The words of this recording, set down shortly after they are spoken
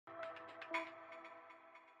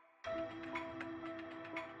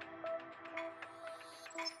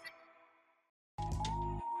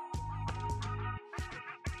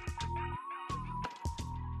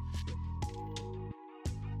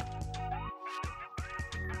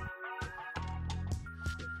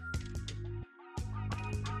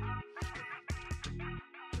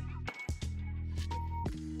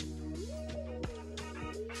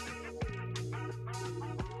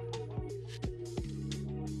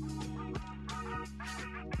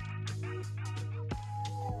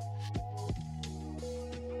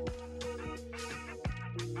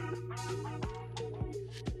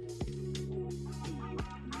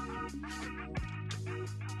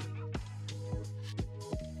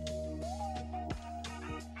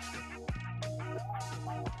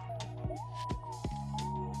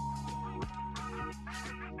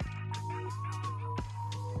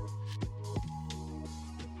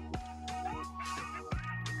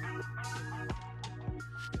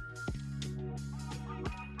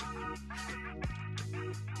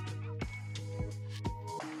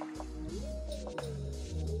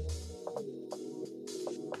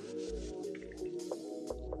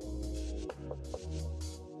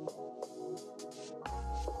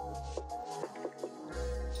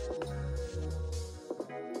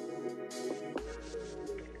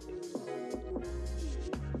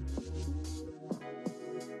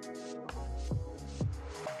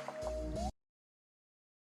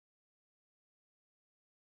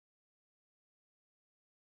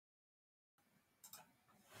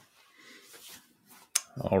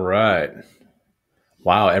All right.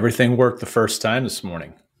 Wow, everything worked the first time this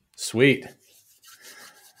morning. Sweet.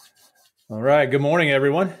 All right. Good morning,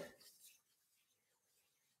 everyone.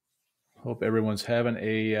 Hope everyone's having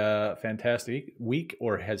a fantastic week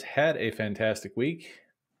or has had a fantastic week.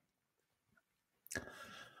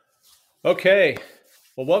 Okay.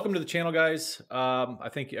 Well, welcome to the channel, guys. I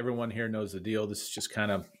think everyone here knows the deal. This is just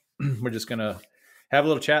kind of, we're just going to have a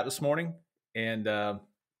little chat this morning and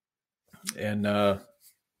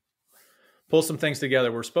pull some things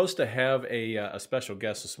together. We're supposed to have a special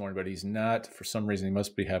guest this morning, but he's not. For some reason, he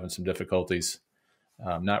must be having some difficulties.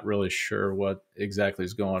 I'm not really sure what exactly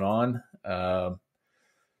is going on.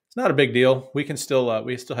 It's not a big deal. We still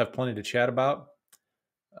have plenty to chat about.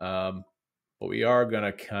 But we are going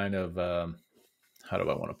to kind of, how do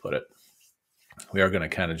I want to put it? We are going to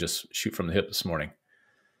kind of just shoot from the hip this morning.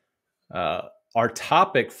 Our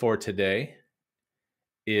topic for today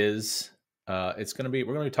is we're going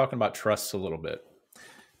to be talking about trusts a little bit,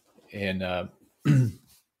 and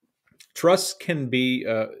trusts can be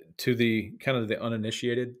to the kind of the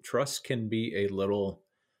uninitiated. Trusts can be a little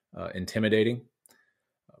intimidating.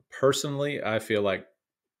 Personally, I feel like,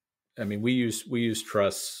 I mean, we use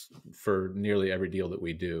trusts for nearly every deal that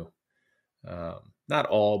we do. Not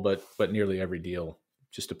all, but nearly every deal.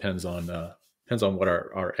 Just depends on what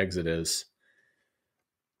our exit is.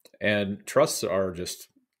 And trusts are just,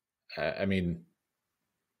 I mean,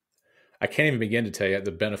 I can't even begin to tell you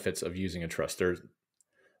the benefits of using a trust.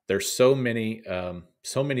 There's so many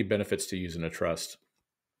benefits to using a trust.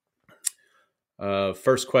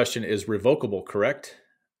 First question is revocable, correct?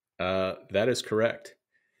 That is correct.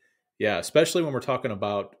 Yeah, especially when we're talking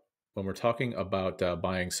about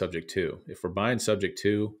buying subject to. If we're buying subject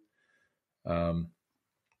to, well,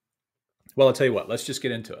 I'll tell you what. Let's just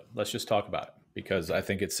get into it. Let's just talk about it, because I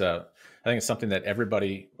think it's something that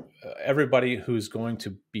everybody who's going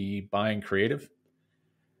to be buying creative.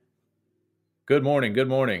 Good morning. Good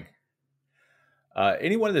morning.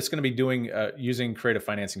 Anyone that's going to be using creative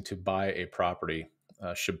financing to buy a property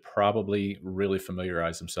should probably really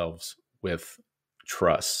familiarize themselves with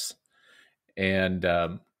trusts. And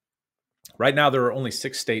right now, there are only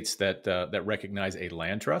 6 states that recognize a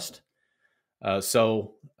land trust.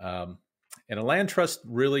 And a land trust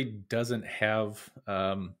really doesn't have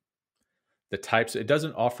the types. It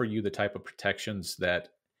doesn't offer you the type of protections that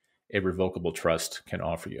a revocable trust can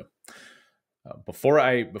offer you. Before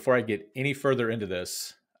I get any further into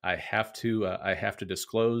this, I have to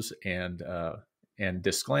disclose and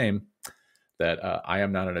disclaim that I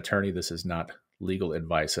am not an attorney. This is not legal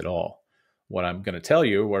advice at all. What I'm going to tell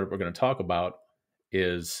you, what we're going to talk about,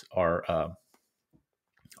 is our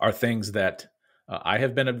things that I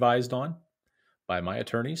have been advised on by my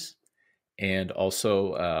attorneys, and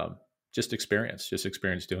also just experience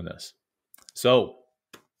doing this. So,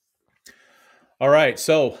 all right.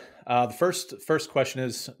 So the first question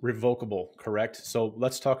is revocable, correct? So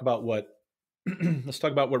let's talk about what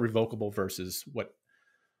revocable versus what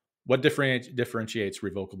differentiates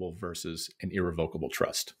revocable versus an irrevocable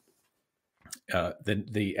trust.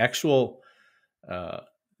 The actual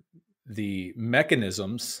the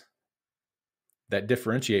mechanisms that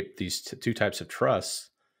differentiate these two types of trusts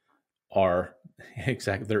are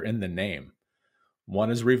exactly, they're in the name.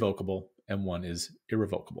 One is revocable and one is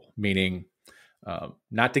irrevocable, meaning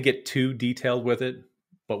not to get too detailed with it,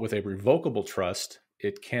 but with a revocable trust,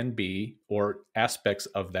 it can be, or aspects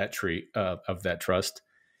of that trust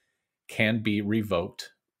can be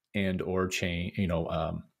revoked and or change.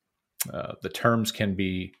 The terms can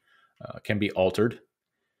be altered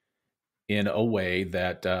in a way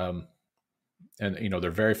that, and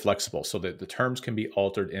they're very flexible, so that the terms can be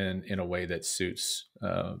altered in a way that suits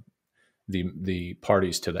the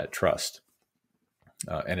parties to that trust,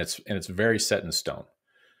 and it's very set in stone.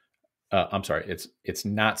 I'm sorry, it's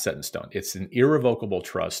not set in stone. It's an irrevocable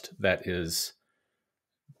trust that is,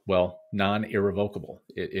 well, non-irrevocable.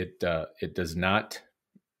 It does not.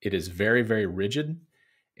 It is very, very rigid,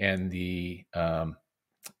 and the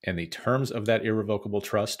terms of that irrevocable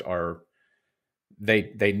trust are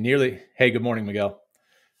they nearly. Hey, good morning, Miguel.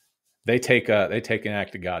 They take an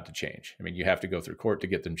act of God to change. I mean, you have to go through court to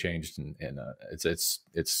get them changed, and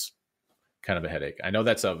it's kind of a headache. I know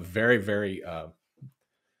that's a very, very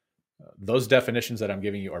those definitions that I'm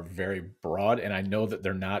giving you are very broad, and I know that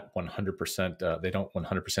they're not 100%. They don't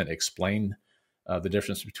 100% explain the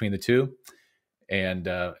difference between the two, and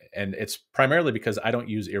it's primarily because I don't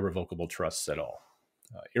use irrevocable trusts at all.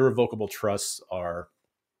 Irrevocable trusts are,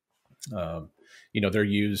 they're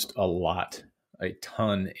used a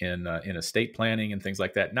ton in estate planning and things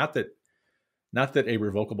like that. Not that a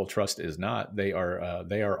revocable trust is not. They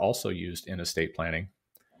are also used in estate planning,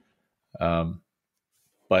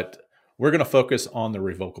 but we're going to focus on the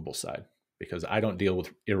revocable side because I don't deal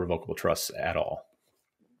with irrevocable trusts at all.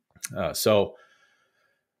 So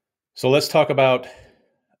let's talk about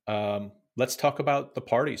the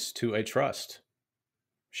parties to a trust,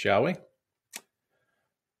 shall we?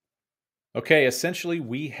 Okay, essentially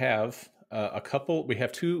we have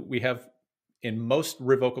in most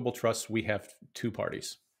revocable trusts, we have two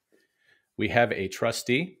parties. We have a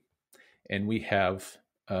trustee and we have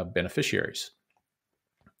beneficiaries.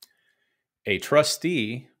 A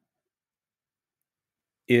trustee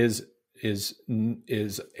is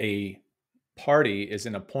a party, is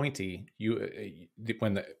an appointee.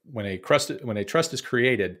 When a trust is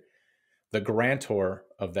created, the grantor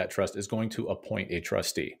of that trust is going to appoint a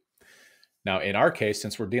trustee. Now, in our case,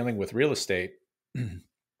 since we're dealing with real estate,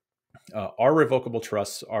 our revocable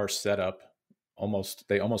trusts are set up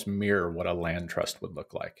they almost mirror what a land trust would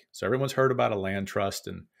look like. So everyone's heard about a land trust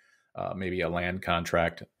and maybe a land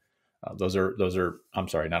contract. Those are I'm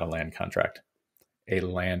sorry, not a land contract, a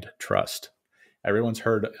land trust. Everyone's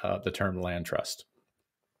heard the term land trust.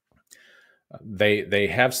 They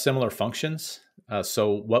have similar functions. So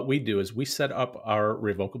what we do is we set up our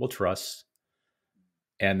revocable trusts,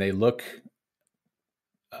 and they look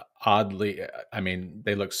oddly. I mean,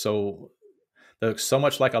 they look so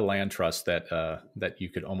much like a land trust that you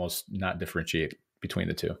could almost not differentiate between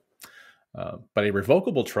the two. But a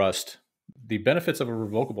revocable trust, the benefits of a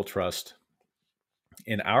revocable trust,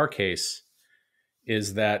 in our case,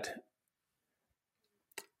 is that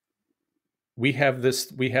we have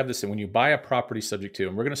this, and when you buy a property subject to,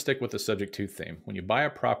 and we're going to stick with the subject to theme. When you buy a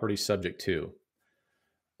property subject to,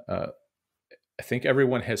 I think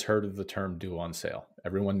everyone has heard of the term due on sale.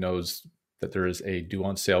 Everyone knows that there is a due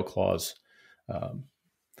on sale clause.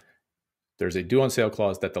 There's a due on sale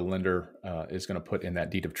clause that the lender is going to put in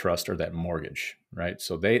that deed of trust or that mortgage, right?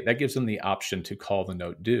 So that gives them the option to call the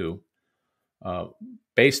note due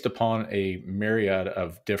based upon a myriad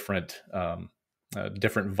of different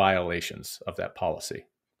violations of that policy.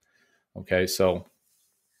 Okay, so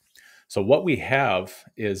what we have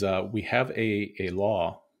is we have a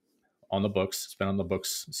law on the books. It's been on the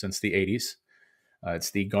books since the 80s.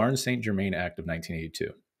 It's the Garn-St. Germain Act of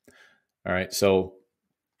 1982. All right, so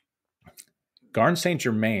Garn-St.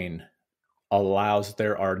 Germain allows,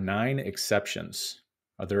 there are 9 exceptions.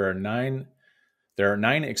 There are nine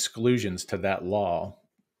exclusions to that law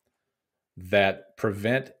that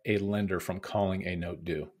prevent a lender from calling a note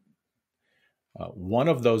due. One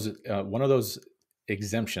of those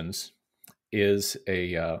exemptions is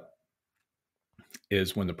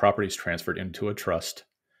when the property is transferred into a trust.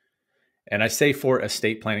 And I say for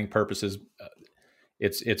estate planning purposes,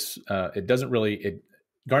 it doesn't really,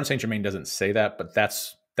 Garn-St. Germain doesn't say that, but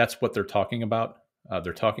that's what they're talking about.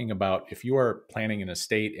 They're talking about if you are planning an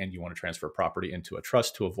estate and you want to transfer property into a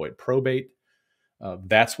trust to avoid probate,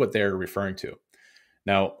 that's what they're referring to.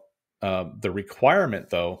 Now, the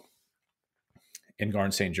requirement, though, in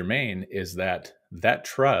Garn-St. Germain is that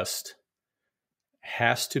trust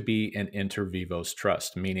has to be an inter vivos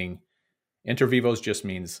trust, meaning inter vivos just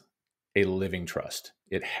means a living trust.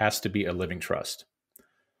 It has to be a living trust.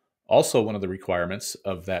 Also, one of the requirements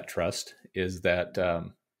of that trust is that a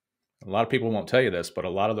lot of people won't tell you this, but a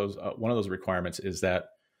lot of those one of those requirements is that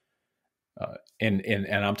and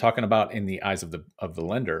I'm talking about in the eyes of the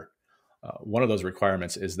lender. One of those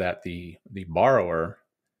requirements is that the borrower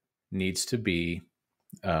needs to be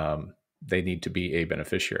they need to be a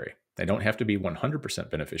beneficiary. They don't have to be 100%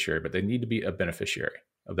 beneficiary, but they need to be a beneficiary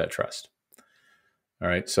of that trust. All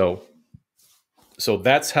right, so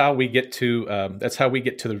that's how we get to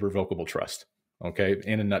the revocable trust. Okay,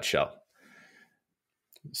 in a nutshell.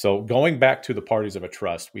 So going back to the parties of a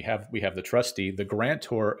trust, we have the trustee, the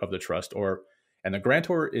grantor of the trust, and the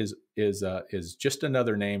grantor is just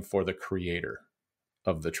another name for the creator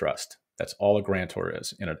of the trust. That's all a grantor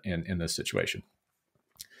is in this situation.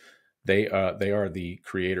 They are the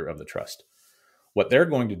creator of the trust. What they're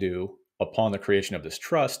going to do upon the creation of this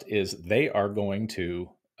trust is they are going to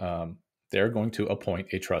appoint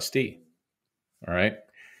a trustee. All right.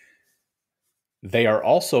 They are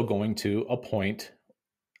also going to appoint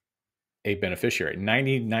a beneficiary.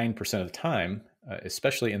 99% of the time,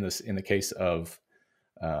 especially in the case of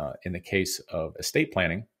estate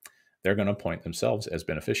planning, they're going to appoint themselves as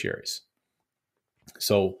beneficiaries.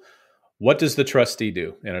 So, what does the trustee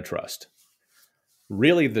do in a trust?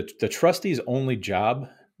 Really, the trustee's only job,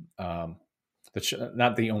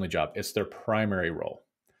 not the only job, it's their primary role.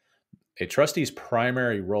 A trustee's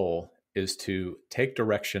primary role is to take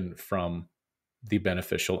direction from the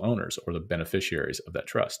beneficial owners or the beneficiaries of that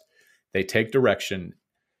trust. They take direction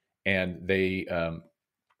and they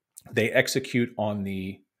execute on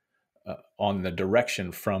the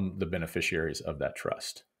direction from the beneficiaries of that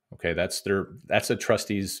trust. Okay, that's a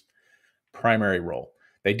trustee's primary role.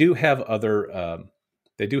 They do have other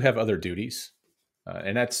duties,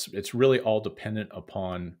 and it's really all dependent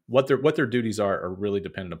upon what their duties are really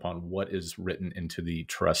dependent upon what is written into the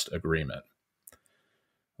trust agreement.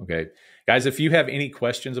 Okay, guys, if you have any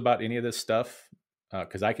questions about any of this stuff,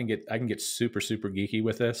 because I can get super geeky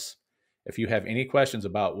with this. If you have any questions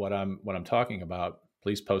about what I'm talking about,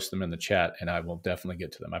 please post them in the chat, and I will definitely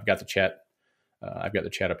get to them. I've got the chat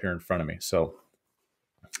up here in front of me. So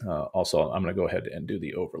also, I'm going to go ahead and do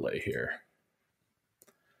the overlay here.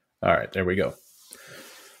 All right, there we go.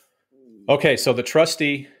 Okay, so the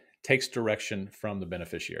trustee takes direction from the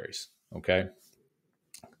beneficiaries. Okay.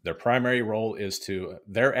 Their primary role is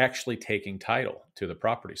they're actually taking title to the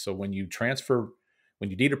property. So when you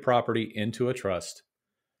deed a property into a trust,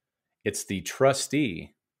 it's the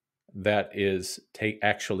trustee that is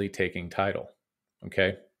actually taking title.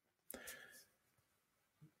 Okay.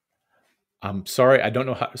 I'm sorry, I don't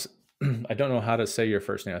know how to say your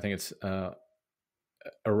first name. I think it's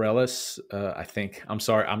Aurelis. I think. I'm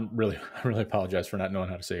sorry. I really apologize for not knowing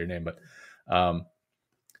how to say your name, but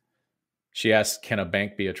she asked, "Can a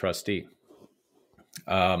bank be a trustee?"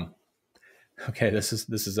 Okay, this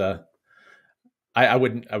is I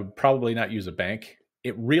would probably not use a bank.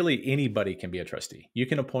 Anybody can be a trustee. You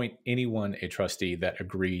can appoint anyone a trustee that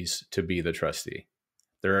agrees to be the trustee.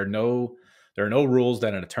 There are no rules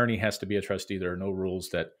that an attorney has to be a trustee. There are no rules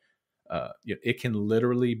that it can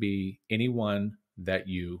literally be anyone that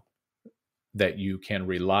you can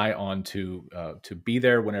rely on to be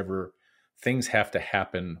there whenever things have to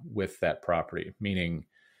happen with that property. Meaning,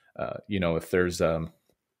 if there's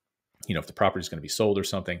if the property is going to be sold or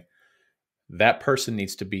something, that person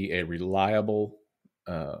needs to be a reliable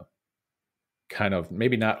kind of,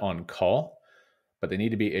 maybe not on call, but they need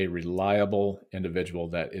to be a reliable individual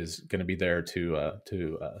that is going to be there to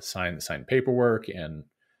sign paperwork and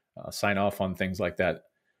sign off on things like that.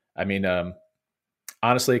 I mean,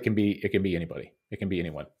 honestly, it can be anybody. It can be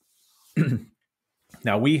anyone.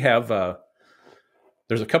 Now we have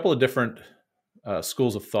there's a couple of different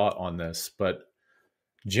schools of thought on this, but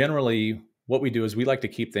generally, what we do is we like to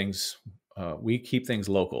keep things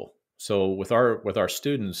local. So with our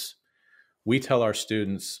students, we tell our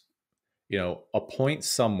students, appoint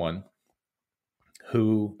someone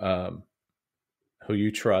who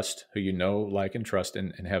you trust, who like and trust,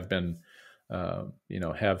 and have been,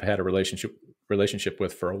 have had a relationship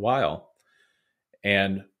with for a while,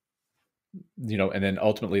 and and then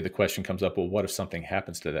ultimately the question comes up: well, what if something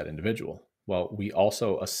happens to that individual? Well, we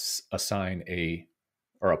also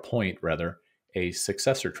appoint a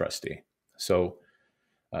successor trustee. So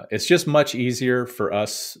it's just much easier for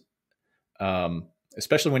us,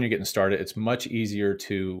 especially when you're getting started. It's much easier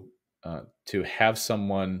to have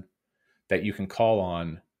someone that you can call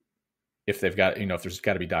on if they've got, if there's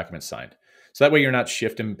got to be documents signed. So that way you're not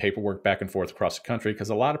shifting paperwork back and forth across the country, because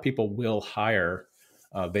a lot of people will hire,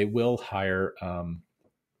 like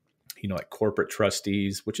corporate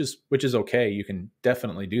trustees, which is okay. You can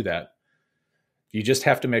definitely do that. You just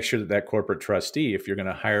have to make sure that that corporate trustee, if you're going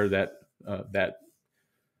to hire that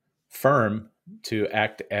firm to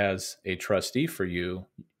act as a trustee for you,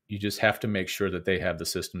 you just have to make sure that they have the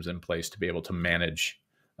systems in place to be able to manage,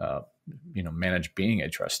 manage being a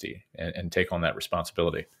trustee and take on that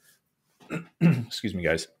responsibility. Excuse me,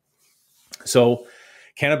 guys. So,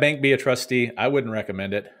 can a bank be a trustee? I wouldn't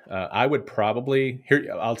recommend it. I would probably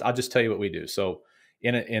I'll just tell you what we do. So,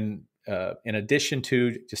 in addition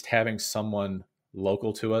to just having someone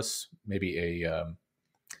local to us, maybe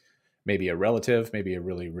a relative, maybe a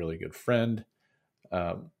really, really good friend.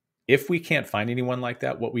 If we can't find anyone like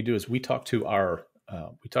that, what we do is we talk to our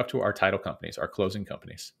title companies, our closing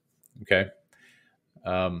companies. Okay,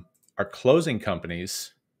 our closing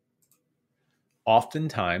companies,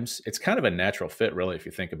 oftentimes it's kind of a natural fit, really, if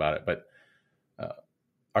you think about it. But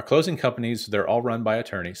our closing companies, they're all run by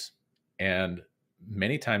attorneys, and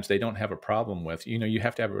many times they don't have a problem with, you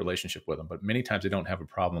have to have a relationship with them, but many times they don't have a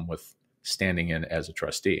problem with standing in as a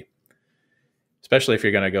trustee. Especially if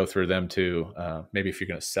you're going to go through them to maybe if you're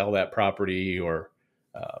going to sell that property, or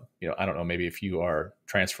I don't know, maybe if you are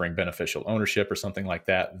transferring beneficial ownership or something like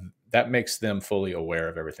that, that makes them fully aware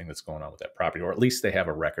of everything that's going on with that property, or at least they have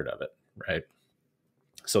a record of it, right?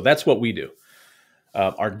 So that's what we do.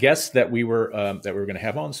 Our guest that we were going to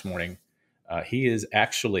have on this morning, he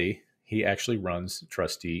actually runs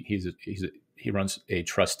trustee. He runs a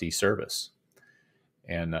trustee service,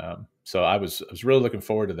 and so I was really looking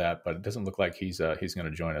forward to that, but it doesn't look like he's going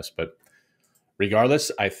to join us. But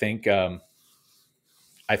regardless, I think the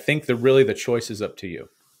choice is up to you.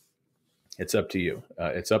 It's up to you.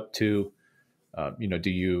 It's up to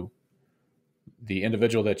the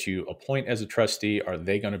individual that you appoint as a trustee, are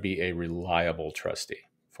they going to be a reliable trustee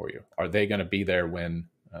for you? Are they going to be there when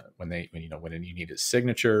you need a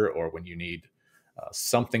signature, or when you need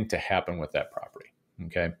something to happen with that property?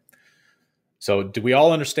 Okay. So do we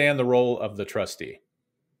all understand the role of the trustee?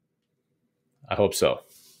 I hope so.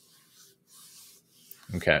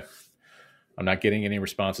 Okay. I'm not getting any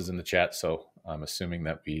responses in the chat, so I'm assuming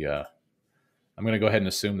that I'm going to go ahead and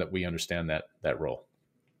assume that we understand that role.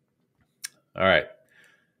 All right.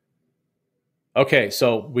 Okay,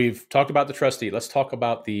 so we've talked about the trustee. Let's talk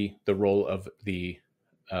about the role of the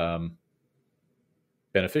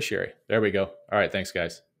beneficiary. There we go. All right, thanks,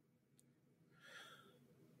 guys.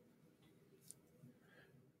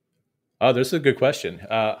 Oh, this is a good question.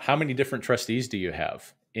 How many different trustees do you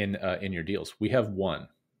have in your deals? We have one.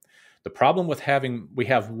 The problem with we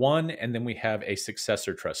have one, and then we have a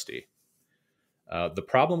successor trustee. The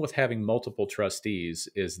problem with having multiple trustees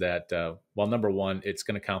is that, number one, it's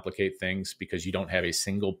going to complicate things because you don't have a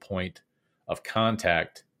single point of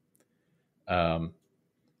contact. Now,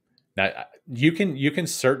 you can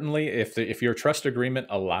certainly, if your trust agreement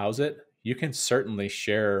allows it, you can certainly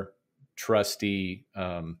share trustee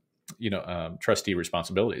trustee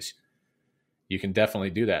responsibilities. You can definitely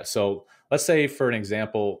do that. So let's say, for an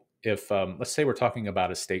example, if let's say we're talking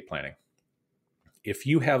about estate planning. If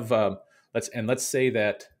you have let's say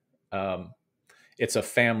that it's a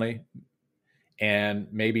family, and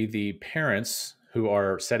maybe the parents who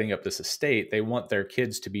are setting up this estate, they want their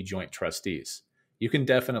kids to be joint trustees. You can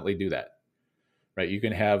definitely do that, right? You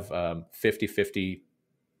can have 50-50,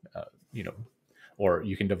 or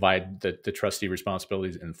you can divide the trustee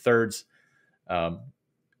responsibilities in thirds.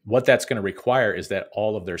 What that's going to require is that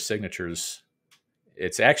all of their signatures.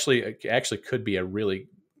 It actually could be a really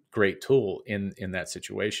great tool in that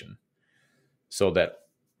situation, so that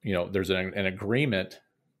there's an agreement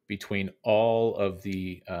between all of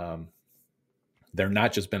the. They're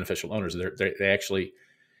not just beneficial owners. They actually,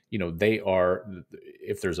 they are.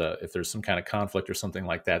 If there's some kind of conflict or something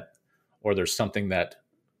like that, or there's something that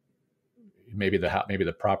maybe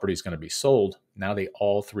the property is going to be sold. Now they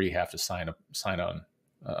all three have to sign on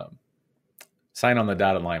the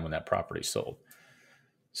dotted line when that property is sold.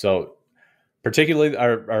 So, particularly,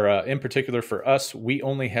 in particular for us, we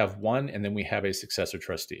only have one, and then we have a successor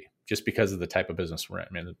trustee, just because of the type of business we're in.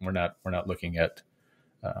 I mean, we're not looking at,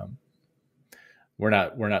 we're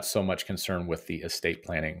not so much concerned with the estate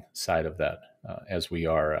planning side of that as we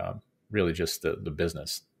are really just the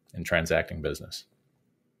business and transacting business.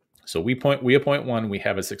 So we appoint one. We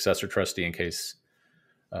have a successor trustee in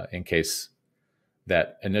case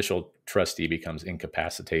that initial trustee becomes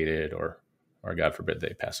incapacitated, or God forbid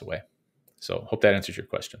they pass away. So hope that answers your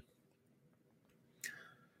question.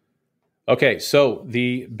 Okay, so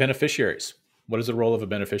the beneficiaries. What is the role of a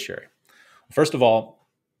beneficiary? First of all,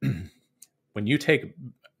 when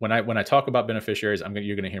I talk about beneficiaries,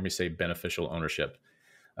 you're going to hear me say beneficial ownership,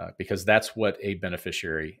 because that's what a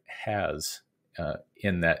beneficiary has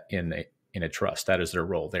in in a trust. That is their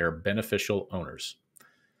role. They are beneficial owners.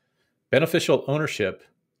 Beneficial ownership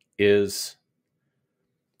is,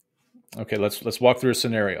 okay, let's walk through a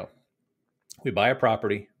scenario. We buy a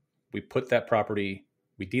property, we deed that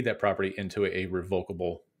property into a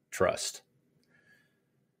revocable trust.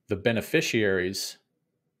 The beneficiaries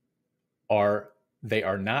are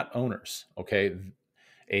not owners, okay?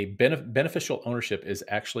 A beneficial ownership is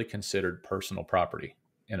actually considered personal property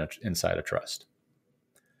inside a trust.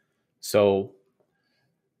 So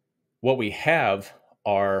what we have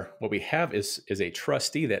is a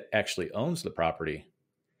trustee that actually owns the property.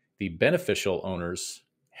 The beneficial owners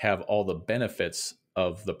have all the benefits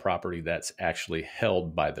of the property that's actually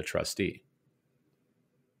held by the trustee.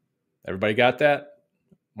 Everybody got that?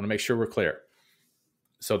 I want to make sure we're clear.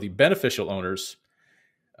 So the beneficial owners,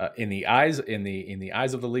 in the eyes of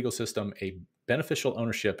the legal system, a beneficial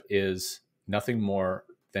ownership is nothing more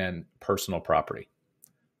than personal property.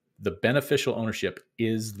 The beneficial ownership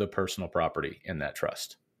is the personal property in that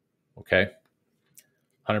trust. Okay?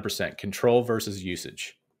 100%. Control versus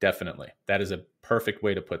usage. Definitely. That is a perfect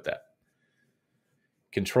way to put that.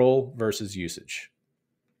 Control versus usage.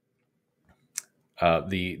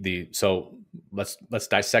 So let's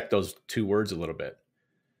dissect those two words a little bit.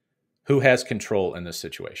 Who has control in this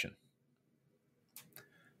situation?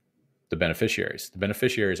 The beneficiaries. The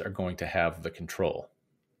beneficiaries are going to have the control.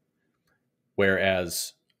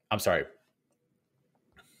 Whereas, I'm sorry.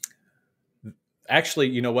 Actually,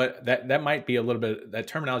 you know what? That might be a little bit, that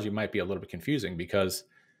terminology might be a little bit confusing, because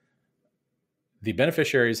the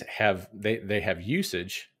beneficiaries have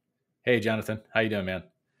usage. Hey, Jonathan, how you doing, man?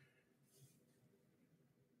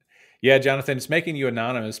 Yeah, Jonathan, it's making you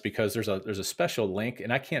anonymous because there's a special link,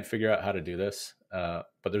 and I can't figure out how to do this.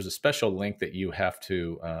 But there's a special link that you have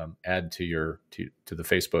to add to the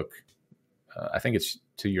Facebook. I think it's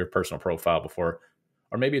to your personal profile before,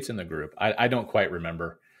 or maybe it's in the group. I don't quite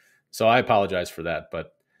remember, so I apologize for that.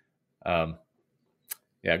 But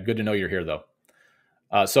yeah, good to know you're here though.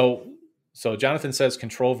 So Jonathan says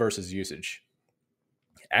control versus usage.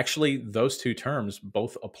 Actually, those two terms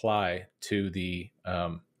both apply to the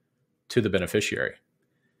beneficiary.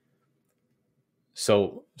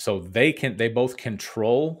 So they both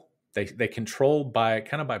control. They control by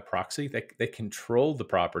proxy. They control the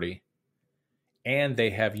property, and they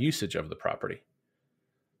have usage of the property.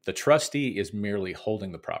 The trustee is merely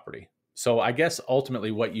holding the property. So I guess ultimately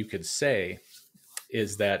what you could say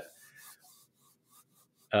is that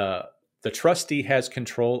the trustee has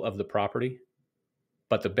control of the property,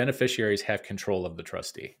 but the beneficiaries have control of the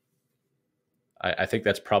trustee. I think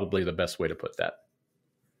that's probably the best way to put that.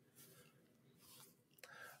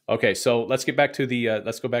 Okay, so let's go back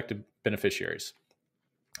to beneficiaries.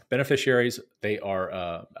 Beneficiaries, they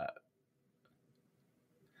are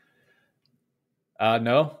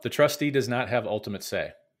no, the trustee does not have ultimate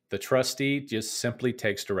say. The trustee just simply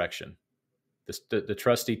takes direction. The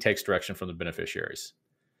trustee takes direction from the beneficiaries.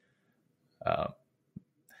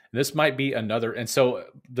 This might be another, and so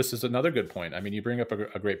this is another good point. I mean, you bring up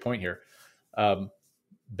a great point here.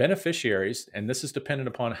 Beneficiaries, and this is dependent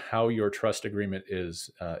upon how your trust agreement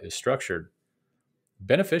is structured.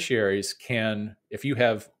 Beneficiaries can, if you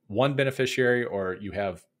have one beneficiary or you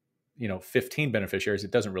have 15 beneficiaries,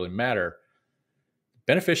 it doesn't really matter.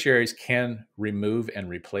 Beneficiaries can remove and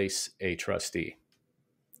replace a trustee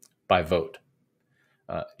by vote.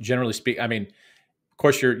 Generally speaking, I mean, of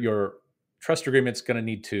course, your trust agreement is going to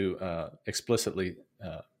need to explicitly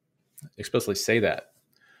say that.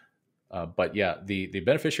 But yeah, the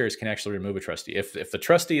beneficiaries can actually remove a trustee if the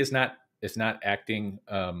trustee is not acting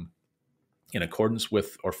in accordance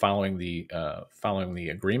with or following the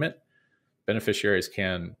agreement. Beneficiaries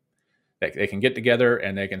can get together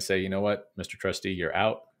and they can say, you know what, Mr. Trustee, you're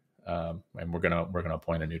out, and we're gonna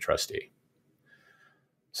appoint a new trustee.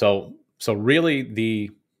 So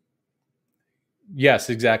really yes,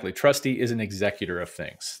 exactly. Trustee is an executor of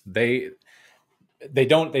things. They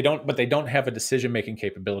don't have a decision-making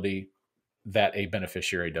capability that a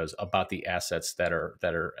beneficiary does about the assets that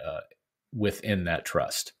are within that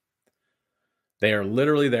trust. They are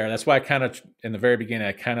literally there. That's why I kind of, in the very beginning,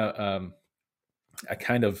 I kind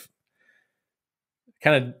of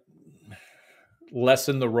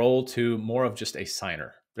lessen the role to more of just a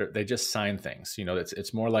signer. They just sign things.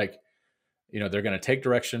 It's more like, they're going to take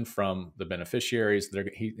direction from the beneficiaries.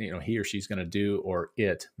 He or she's going to do, or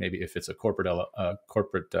it, maybe if it's a corporate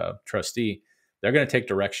trustee, they're going to take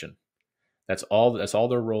direction. That's all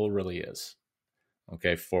their role really is.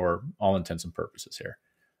 Okay. For all intents and purposes here.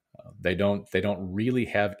 They don't really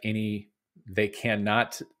have any, they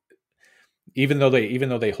cannot, even though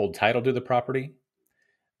they hold title to the property,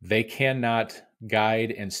 they cannot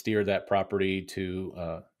guide and steer that property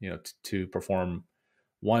to to perform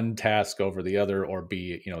one task over the other, or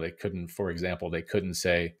be, they couldn't, for example, they couldn't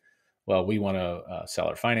say, well, we want to sell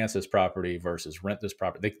or finance this property versus rent this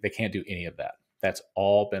property. They can't do any of that. That's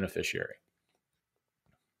all beneficiary.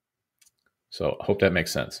 So I hope that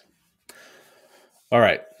makes sense. All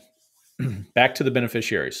right. Back to the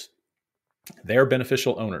beneficiaries. They're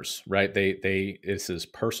beneficial owners, right? This is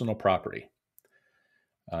personal property.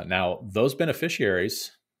 Now, those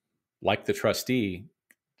beneficiaries, like the trustee,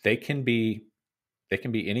 they can be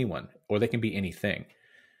anyone, or they can be anything.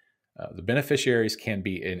 The beneficiaries can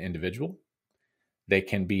be an individual. They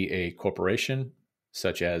can be a corporation,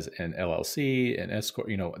 such as an LLC, an S corp.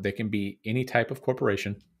 They can be any type of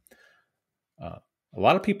corporation. A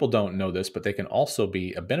lot of people don't know this, but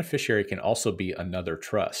a beneficiary can also be another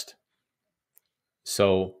trust.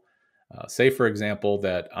 So, say for example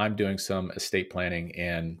that I'm doing some estate planning,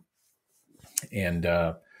 and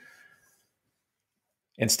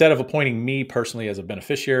instead of appointing me personally as a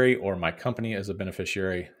beneficiary or my company as a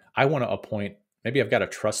beneficiary, I want to appoint, maybe I've got a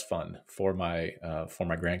trust fund for my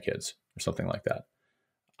grandkids or something like that.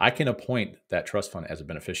 I can appoint that trust fund as a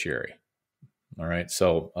beneficiary. All right.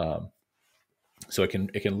 So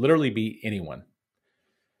it can literally be anyone.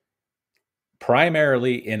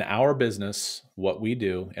 Primarily in our business, what we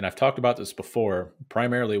do, and I've talked about this before,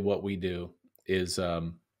 primarily what we do is,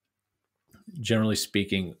 generally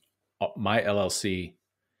speaking, my LLC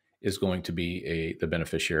is going to be the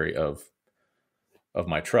beneficiary of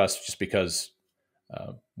my trust, just because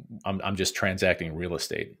I'm just transacting real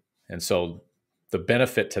estate. And so the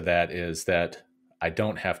benefit to that is that I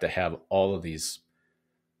don't have to have all of these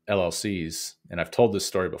LLCs. And I've told this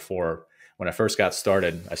story before. When I first got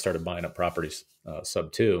started, I started buying up properties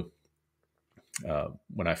sub two.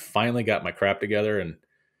 When I finally got my crap together and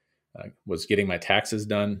was getting my taxes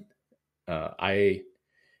done, I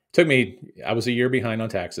was a year behind on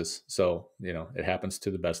taxes. So, it happens to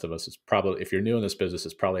the best of us. It's probably, if you're new in this business,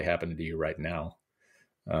 it's probably happening to you right now,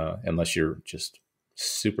 unless you're just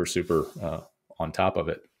super, super on top of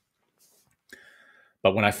it.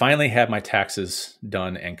 But when I finally had my taxes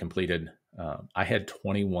done and completed, I had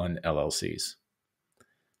 21 LLCs,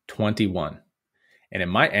 21.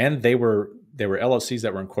 And they were LLCs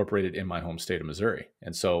that were incorporated in my home state of Missouri.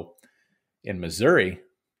 And so in Missouri,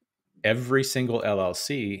 every single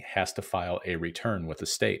LLC has to file a return with the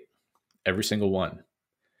state, every single one.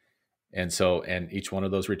 And so, and each one of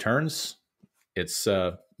those returns, it's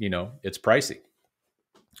pricey.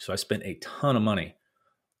 So I spent a ton of money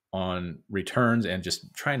on returns and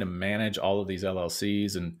just trying to manage all of these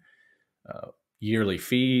LLCs and yearly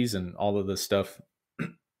fees and all of this stuff.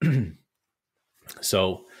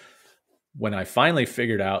 So when I finally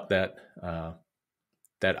figured out that a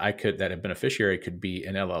beneficiary could be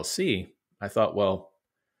an LLC, I thought, well,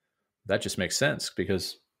 that just makes sense,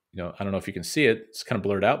 because, I don't know if you can see it. It's kind of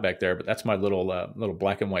blurred out back there, but that's my little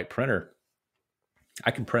black and white printer.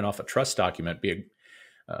 I can print off a trust document,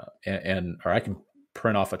 or I can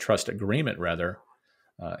print off a trust agreement rather,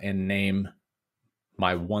 and name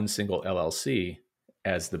my one single LLC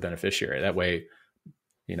as the beneficiary. That way,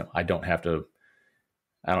 I don't have to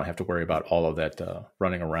worry about all of that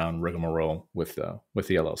running around rigmarole with the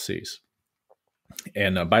LLCs.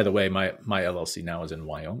 And by the way, my LLC now is in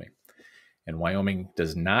Wyoming, and Wyoming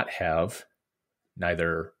does not have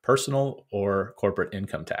neither personal or corporate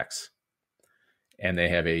income tax, and they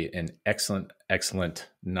have an excellent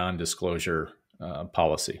non-disclosure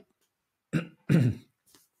policy.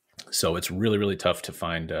 So it's really, really tough to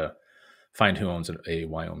find who owns a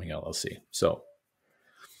Wyoming LLC. So,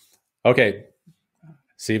 okay.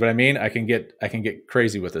 See what I mean? I can get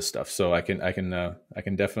crazy with this stuff. So I can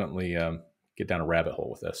definitely get down a rabbit hole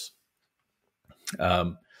with this.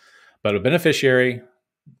 But a beneficiary,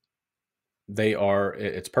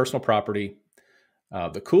 it's personal property.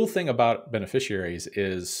 The cool thing about beneficiaries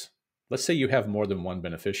is, let's say you have more than one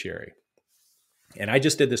beneficiary. And I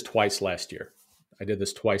just did this twice last year.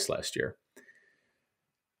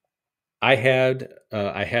 I had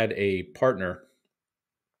a partner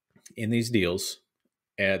in these deals.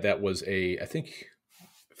 That was I think,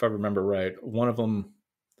 if I remember right, one of them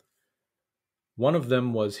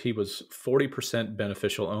was, he was 40%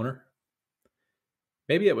 beneficial owner.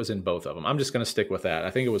 Maybe it was in both of them. I'm just going to stick with that.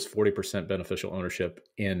 I think it was 40% beneficial ownership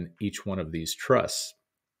in each one of these trusts.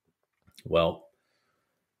 Well,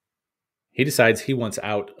 he decides he wants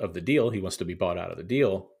out of the deal. He wants to be bought out of the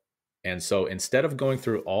deal. And so instead of going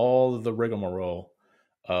through all the rigmarole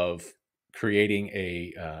of creating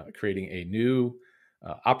a new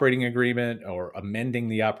operating agreement, or amending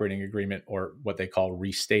the operating agreement, or what they call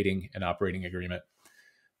restating an operating agreement,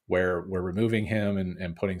 where we're removing him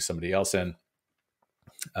and putting somebody else in,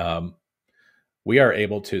 we are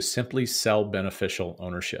able to simply sell beneficial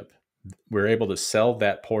ownership. We're able to sell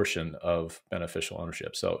that portion of beneficial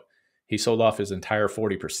ownership. So he sold off his entire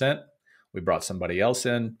 40%. We brought somebody else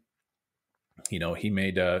in. He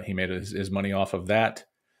made his money off of that.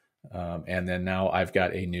 And then now I've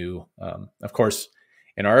got a new, of course,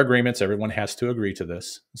 in our agreements, everyone has to agree to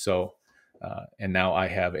this. So, and now I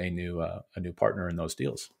have a new partner in those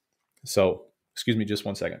deals. So, excuse me, just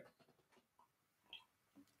one second.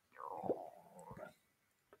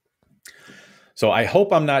 So I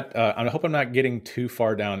hope I'm not getting too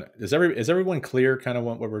far down. Is everyone clear kind of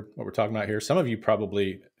what we're talking about here? Some of you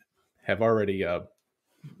probably have already,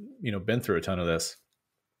 been through a ton of this.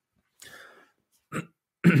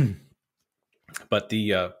 But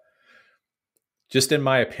just in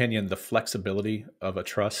my opinion, the flexibility of a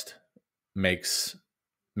trust makes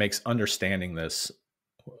understanding this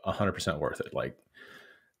 100% worth it. Like,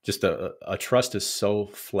 just a trust is so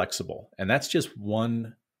flexible, and that's just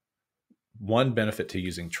one benefit to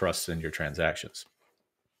using trusts in your transactions.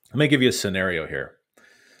 Let me give you a scenario here.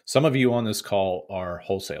 Some of you on this call are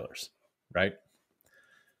wholesalers, right?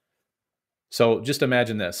 So just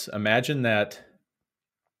imagine this. Imagine that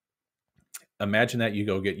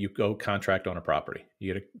you go contract on a property.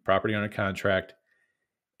 You get a property on a contract,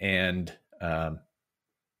 and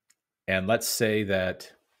let's say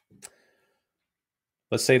that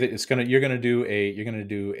you're going to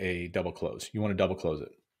do a double close. You want to double close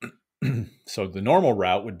it. So the normal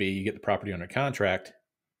route would be you get the property under contract,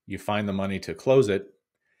 you find the money to close it,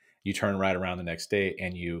 you turn right around the next day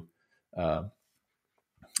and you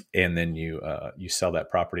sell that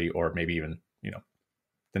property, or maybe even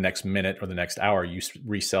the next minute or the next hour you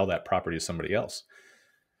resell that property to somebody else.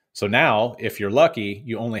 So now, if you're lucky,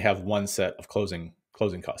 you only have one set of closing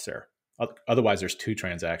costs there. Otherwise, there's two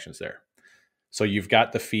transactions there. So you've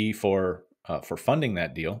got the fee for funding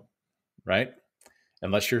that deal, right?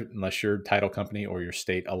 Unless your title company or your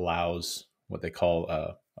state allows what they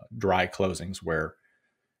call dry closings, where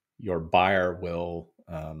your buyer will,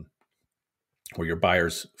 or your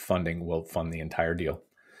buyer's funding will fund the entire deal.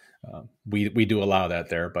 We do allow that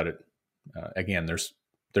there, but again, there's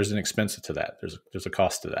an expense to that. There's a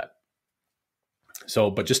cost to that. So,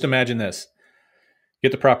 but just imagine this: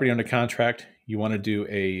 get the property under contract. You want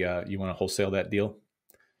to wholesale that deal.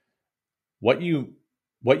 What you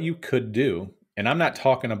could do. And I'm not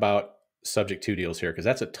talking about subject to deals here, because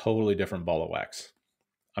that's a totally different ball of wax.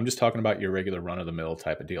 I'm just talking about your regular run-of-the-mill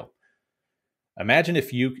type of deal. Imagine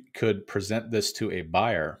if you could present this to a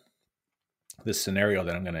buyer, this scenario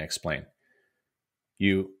that I'm going to explain.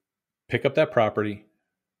 You pick up that property,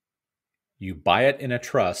 you buy it in a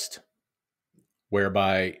trust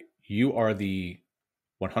whereby you are the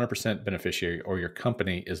 100% beneficiary, or your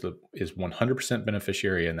company is 100%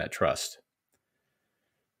 beneficiary in that trust.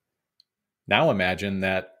 Now imagine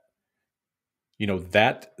that,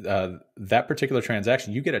 that particular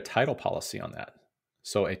transaction, you get a title policy on that.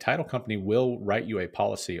 So a title company will write you a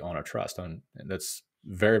policy on a trust, and that's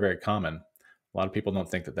very, very common. A lot of people don't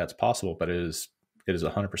think that that's possible, but it is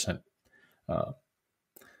 100%.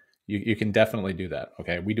 You can definitely do that.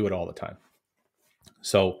 Okay. We do it all the time.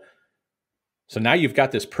 So now you've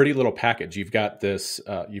got this pretty little package. You've got this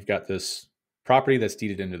property that's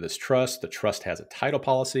deeded into this trust. The trust has a title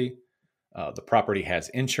policy. The property has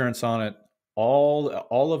insurance on it.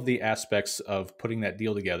 All of the aspects of putting that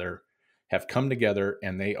deal together have come together,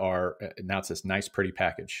 and now it's this nice, pretty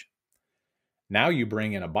package. Now you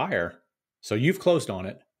bring in a buyer. So you've closed on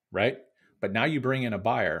it, right? But now you bring in a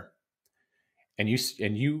buyer, and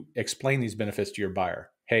you explain these benefits to your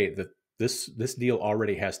buyer. Hey, this deal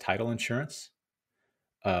already has title insurance.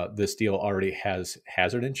 This deal already has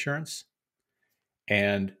hazard insurance,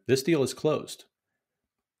 and this deal is closed.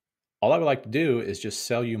 All I would like to do is just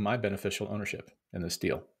sell you my beneficial ownership in this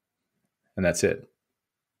deal. And that's it,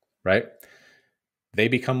 right? They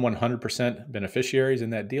become 100% beneficiaries in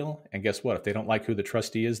that deal. And guess what? If they don't like who the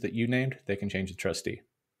trustee is that you named, they can change the trustee,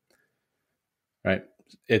 right?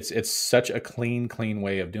 It's such a clean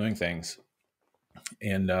way of doing things.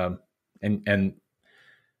 And not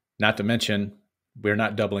to mention, we're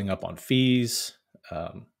not doubling up on fees,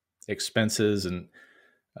 expenses, and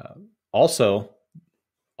also,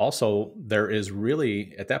 there is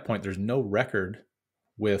really, at that point, there's no record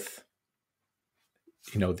with,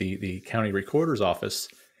 the county recorder's office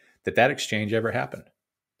that exchange ever happened.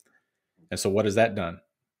 And so what has that done?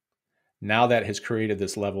 Now that has created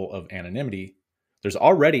this level of anonymity. There's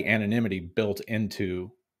already anonymity built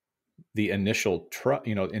into the initial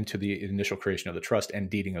into the initial creation of the trust and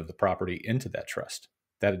deeding of the property into that trust.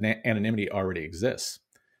 That anonymity already exists.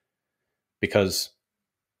 because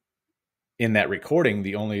in that recording,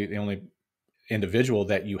 the only individual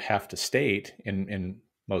that you have to state in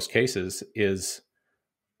most cases is,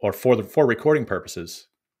 or for recording purposes.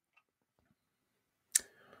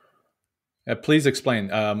 Please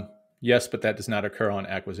explain. Yes, but that does not occur on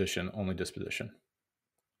acquisition, only disposition.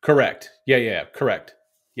 Correct. Yeah, correct.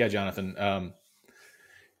 Yeah, Jonathan.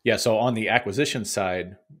 Yeah, so on the acquisition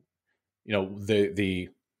side, the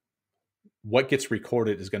what gets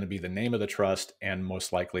recorded is going to be the name of the trust and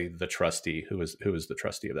most likely the trustee who is the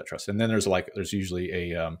trustee of that trust. And then there's usually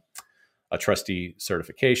a trustee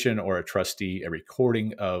certification or a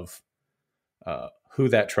recording of who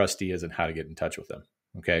that trustee is and how to get in touch with them.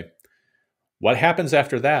 Okay. What happens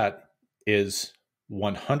after that is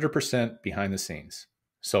 100% behind the scenes.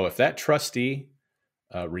 So if that trustee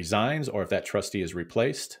resigns or if that trustee is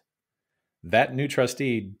replaced, that new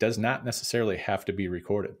trustee does not necessarily have to be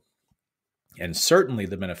recorded. And certainly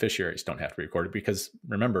the beneficiaries don't have to be recorded, because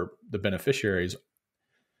remember, the beneficiaries,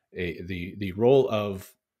 the role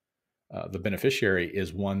of the beneficiary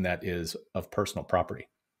is one that is of personal property.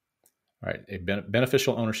 Right? A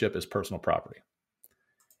beneficial ownership is personal property.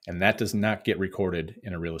 And that does not get recorded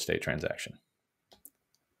in a real estate transaction.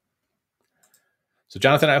 So,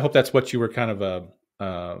 Jonathan, I hope that's what you were kind of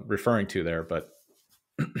referring to there. But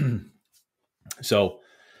so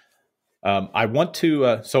I want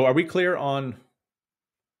to. So, are we clear on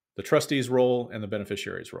the trustee's role and the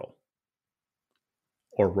beneficiary's role,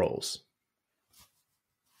 or roles?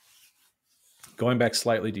 Going back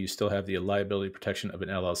slightly, do you still have the liability protection of an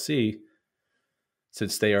LLC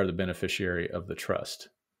since they are the beneficiary of the trust?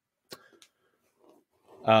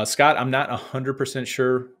 Scott, I'm not 100%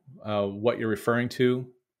 sure what you're referring to.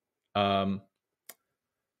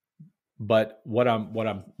 But what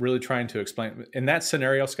I'm really trying to explain in that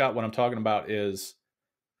scenario, Scott, what I'm talking about is,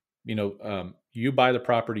 you buy the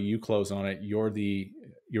property, you close on it, you're the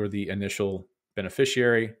initial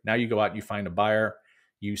beneficiary. Now you go out, you find a buyer,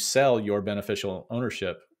 you sell your beneficial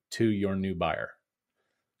ownership to your new buyer.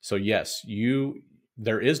 So yes,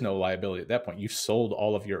 there is no liability at that point. You've sold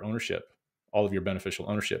all of your ownership, all of your beneficial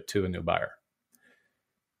ownership to a new buyer.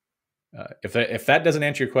 If that doesn't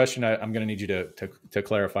answer your question, I'm going to need you to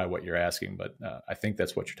clarify what you're asking, but I think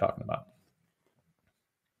that's what you're talking about.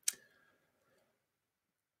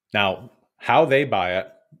 Now, how they buy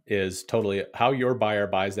it is totally, how your buyer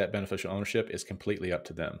buys that beneficial ownership is completely up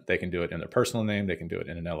to them. They can do it in their personal name. They can do it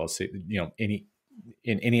in an LLC.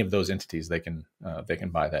 In any of those entities, they can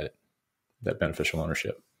buy that beneficial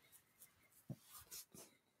ownership.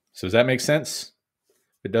 So does that make sense?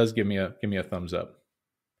 If it does, give me a thumbs up.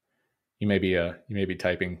 You may be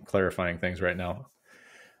typing, clarifying things right now,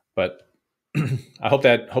 but I hope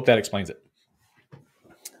that explains it.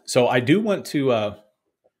 So I do want to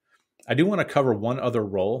cover one other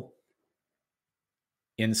role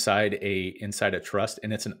inside a trust,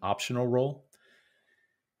 and it's an optional role.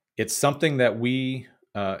 It's something that we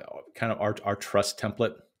kind of our trust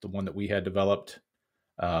template, the one that we had developed.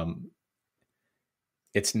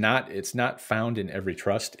 It's not found in every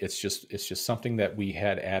trust. It's just something that we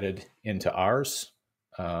had added into ours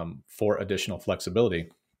for additional flexibility.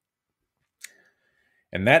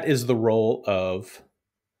 And that is the role of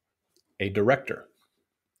a director.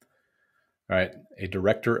 All right, a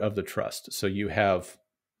director of the trust. So you have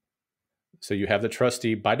the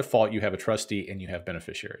trustee. By default, you have a trustee and you have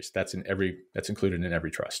beneficiaries. That's included in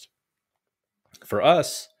every trust. For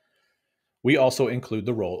us, we also include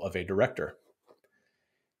the role of a director.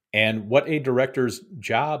 And what a director's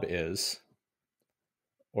job is,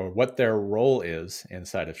 or what their role is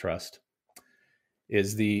inside a trust,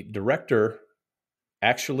 is the director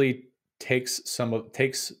actually takes some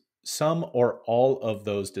or all of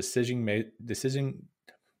those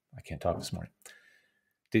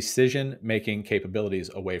decision-making capabilities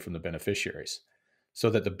away from the beneficiaries, so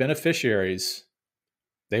that the beneficiaries,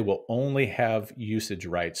 they will only have usage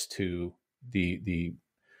rights to the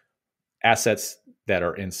assets that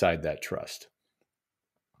are inside that trust.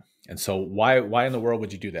 And so why in the world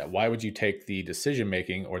would you do that? Why would you take the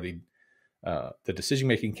decision-making or the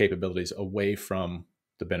decision-making capabilities away from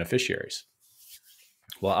the beneficiaries?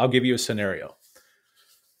 Well, I'll give you a scenario.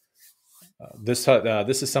 This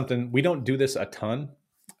is something, we don't do this a ton,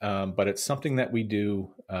 but it's something that we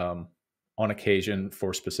do on occasion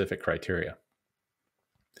for specific criteria.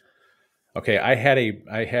 Okay, I had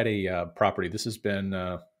a property. This has been,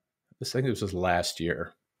 I think this was last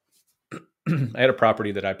year. I had a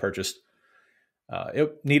property that I purchased.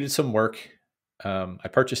 It needed some work. I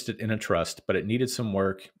purchased it in a trust, but it needed some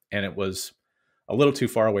work, and it was a little too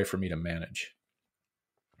far away for me to manage.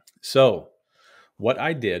 So what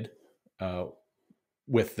I did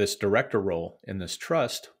with this director role in this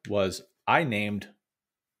trust was I named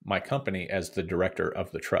my company as the director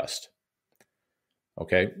of the trust.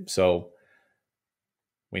 Okay, so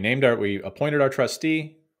we appointed our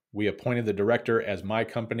trustee, we appointed the director as my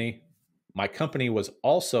company. My company was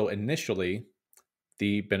also initially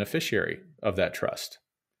the beneficiary of that trust.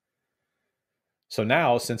 So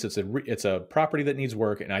now, since it's a property that needs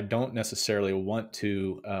work, and I don't necessarily want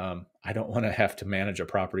to, I don't want to have to manage a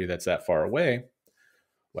property that's that far away.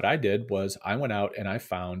 What I did was I went out and I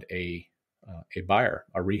found a buyer,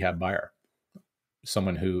 a rehab buyer,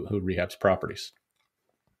 someone who rehabs properties.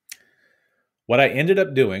 What I ended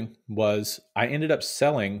up doing was I ended up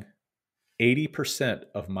selling 80%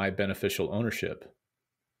 of my beneficial ownership.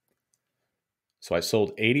 So I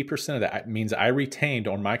sold 80% of that. It means I retained,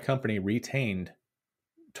 or my company retained,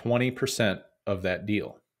 20% of that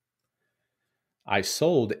deal. I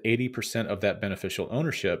sold 80% of that beneficial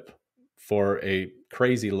ownership for a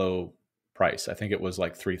crazy low price. I think it was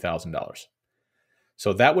like $3,000.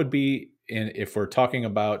 So that would be, if we're talking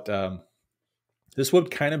about, this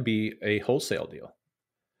would kind of be a wholesale deal,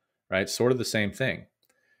 right? Sort of the same thing,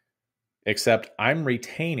 except I'm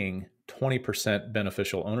retaining 20%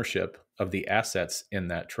 beneficial ownership of the assets in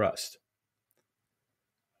that trust.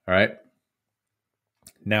 All right.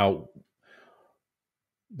 Now,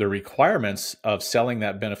 the requirements of selling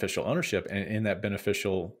that beneficial ownership and in that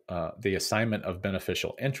beneficial, the assignment of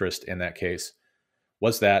beneficial interest in that case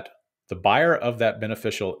was that the buyer of that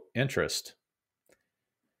beneficial interest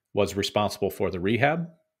was responsible for the rehab.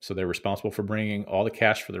 So they're responsible for bringing all the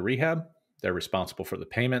cash for the rehab. They're responsible for the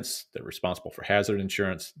payments. They're responsible for hazard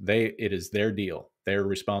insurance. It is their deal. They're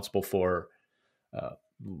responsible for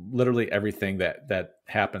literally everything that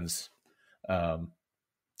happens,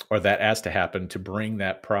 or that has to happen to bring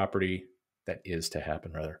that property,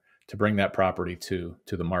 to bring that property to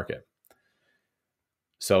the market.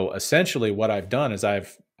 So essentially, what I've done is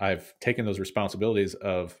I've taken those responsibilities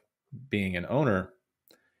of being an owner,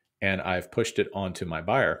 and I've pushed it onto my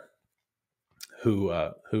buyer, who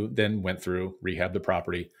then went through, rehabbed the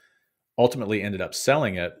property, ultimately ended up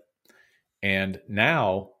selling it, and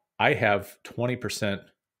now I have 20%.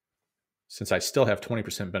 Since I still have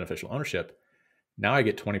 20% beneficial ownership, now I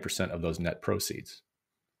get 20% of those net proceeds.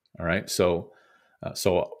 All right, so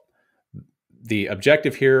the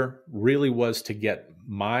objective here really was to get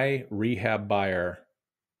my rehab buyer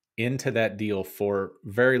into that deal for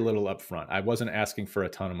very little upfront. I wasn't asking for a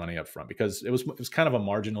ton of money upfront because it was kind of a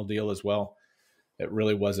marginal deal as well. It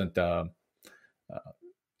really wasn't,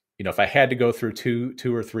 if I had to go through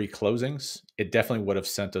two or three closings, it definitely would have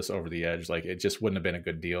sent us over the edge. Like, it just wouldn't have been a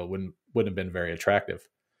good deal. Wouldn't have been very attractive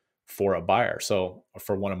for a buyer. So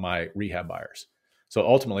for one of my rehab buyers. So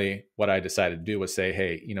ultimately what I decided to do was say,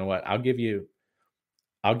 hey, you know what? I'll get you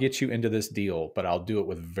into this deal, but I'll do it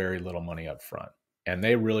with very little money up front. And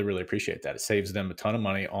they really, really appreciate that. It saves them a ton of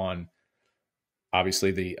money on,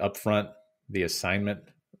 obviously, the upfront, the assignment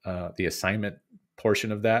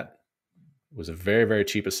portion of that was a very, very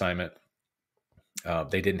cheap assignment.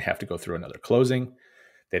 They didn't have to go through another closing.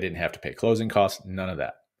 They didn't have to pay closing costs, none of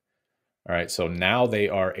that. All right. So now they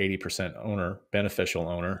are 80% owner, beneficial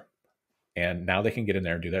owner, and now they can get in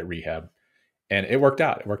there and do that rehab. And it worked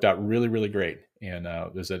out. It worked out really, really great. And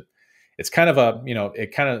it's kind of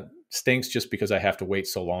it kind of stinks just because I have to wait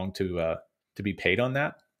so long to be paid on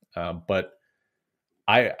that. But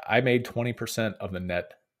I made 20% of the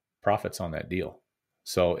net profits on that deal.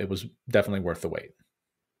 So it was definitely worth the wait.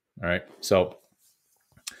 All right. So,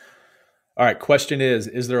 all right. Question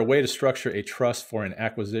is there a way to structure a trust for an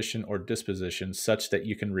acquisition or disposition such that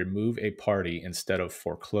you can remove a party instead of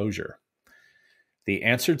foreclosure? The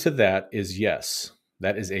answer to that is yes.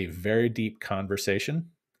 That is a very deep conversation.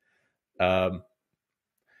 In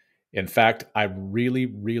fact, I really,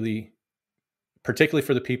 really, particularly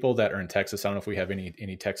for the people that are in Texas, I don't know if we have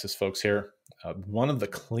any Texas folks here. One of the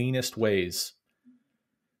cleanest ways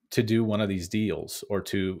to do one of these deals, or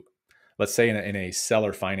to, let's say in a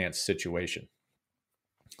seller finance situation,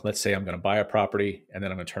 let's say I'm going to buy a property and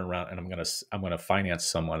then I'm going to turn around and I'm going to finance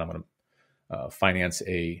someone. I'm going to finance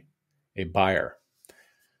a buyer.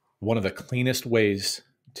 One of the cleanest ways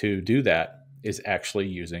to do that is actually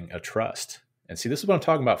using a trust. And see, this is what I'm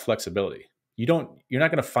talking about, flexibility. You're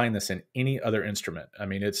not going to find this in any other instrument. I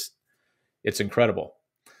mean, it's incredible.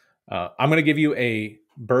 I'm going to give you a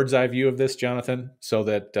bird's eye view of this, Jonathan, so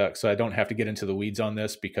that so I don't have to get into the weeds on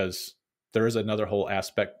this, because there is another whole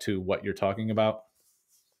aspect to what you're talking about.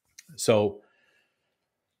 So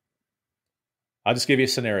I'll just give you a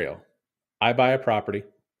scenario. I buy a property.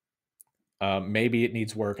 Maybe it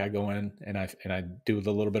needs work. I go in and I do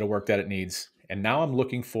the little bit of work that it needs. And now I'm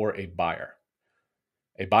looking for a buyer.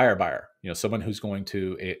 a buyer, someone who's going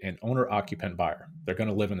to an owner occupant buyer. They're going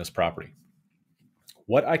to live in this property.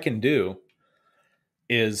 What I can do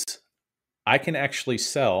is I can actually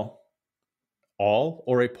sell all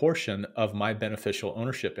or a portion of my beneficial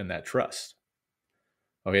ownership in that trust.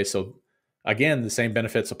 Okay, so again, the same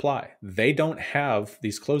benefits apply. They don't have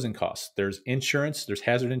these closing costs. There's insurance, there's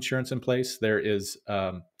hazard insurance in place. There's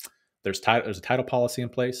a title policy in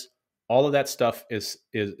place. All of that stuff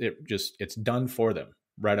it's done for them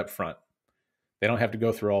right up front. They don't have to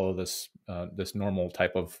go through all of this normal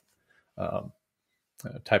type of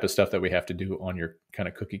stuff that we have to do on your kind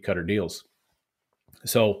of cookie cutter deals.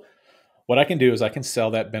 So what I can do is I can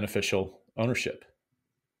sell that beneficial ownership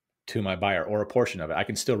to my buyer, or a portion of it. I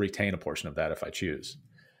can still retain a portion of that if I choose.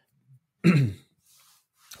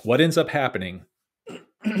 What ends up happening,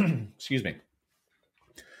 excuse me,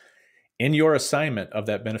 in your assignment of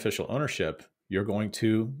that beneficial ownership, you're going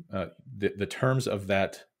to, the terms of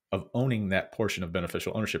owning that portion of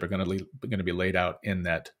beneficial ownership are going to be laid out in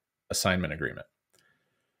that assignment agreement.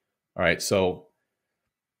 All right, so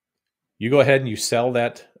you go ahead and you sell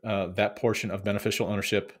that portion of beneficial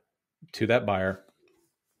ownership to that buyer.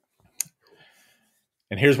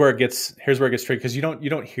 And here's where it gets tricky, because you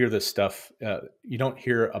don't hear this stuff. You don't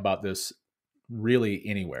hear about this really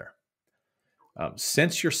anywhere.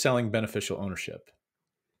 Since you're selling beneficial ownership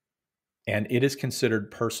and it is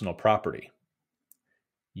considered personal property,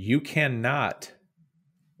 you cannot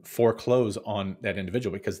foreclose on that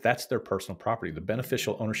individual because that's their personal property. The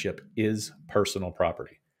beneficial ownership is personal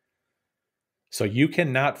property. So you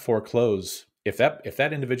cannot foreclose if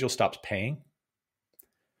that individual stops paying.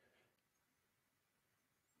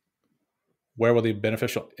 Where will the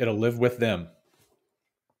beneficial? It'll live with them.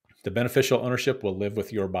 The beneficial ownership will live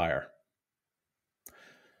with your buyer.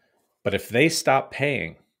 But if they stop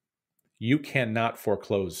paying, you cannot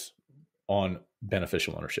foreclose on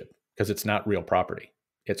beneficial ownership because it's not real property.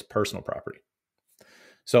 It's personal property.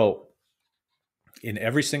 So in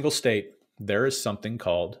every single state, there is something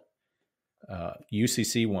called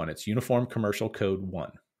UCC 1. It's Uniform Commercial Code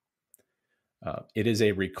 1. It is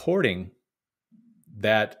a recording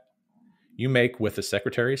that you make with the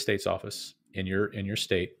Secretary of State's office in your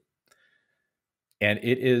state, and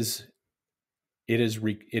it is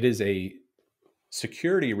a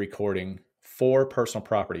security recording for personal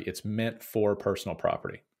property. It's meant for personal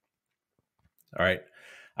property. All right.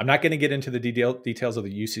 I'm not going to get into the details of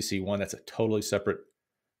the UCC 1. That's a totally separate.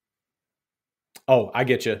 Oh, I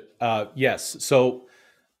get you. Yes. So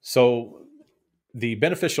the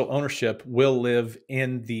beneficial ownership will live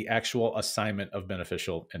in the actual assignment of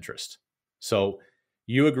beneficial interest. So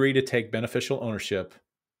you agree to take beneficial ownership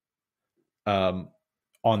on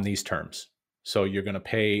these terms. So you're going to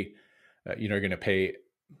pay, you're going to pay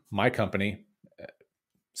my company,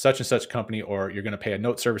 such and such company, or you're going to pay a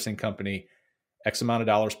note servicing company X amount of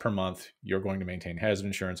dollars per month. You're going to maintain hazard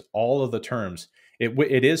insurance. All of the terms.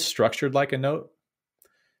 It is structured like a note.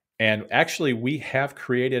 And actually, we have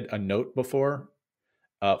created a note before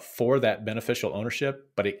for that beneficial ownership,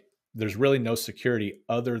 but there's really no security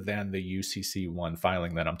other than the UCC 1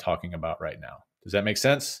 filing that I'm talking about right now. Does that make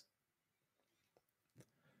sense?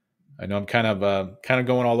 I know I'm kind of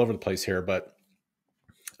going all over the place here, but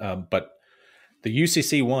the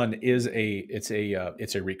UCC 1 is it's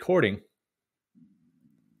a recording.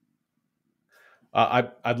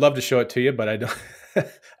 I'd love to show it to you, but I don't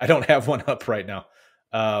I don't have one up right now.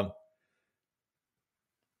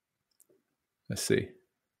 Let's see.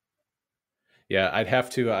 Yeah, I have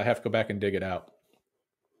to go back and dig it out.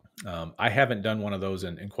 I haven't done one of those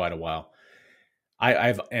in quite a while.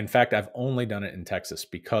 In fact, I've only done it in Texas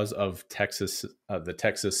because of the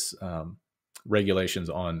Texas regulations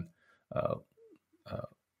on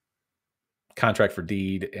contract for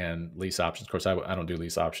deed and lease options. Of course, I don't do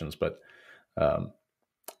lease options, but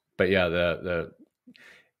yeah,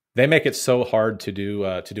 they make it so hard to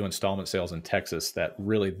do installment sales in Texas that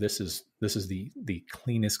really this is the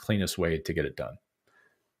cleanest way to get it done.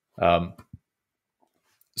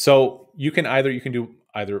 So you can do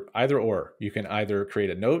either or. You can either create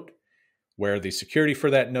a note where the security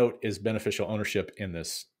for that note is beneficial ownership in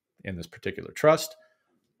this particular trust,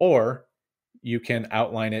 or you can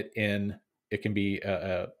outline it in. It can be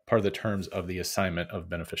a part of the terms of the assignment of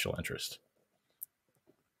beneficial interest.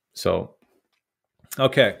 So,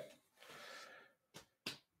 okay.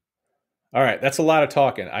 All right, that's a lot of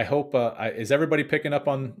talking. I hope is everybody picking up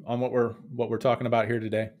on what we're talking about here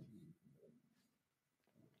today?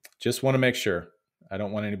 Just want to make sure. I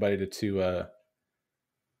don't want anybody to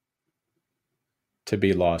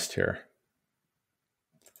be lost here.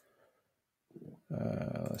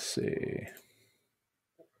 Let's see.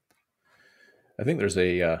 I think there's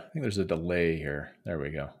a delay here. There we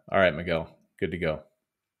go. All right, Miguel, good to go.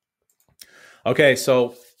 Okay,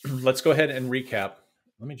 so let's go ahead and recap.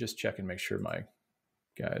 Let me just check and make sure my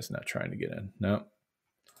guy is not trying to get in. No,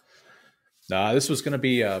 this was going to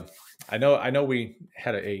be. I know we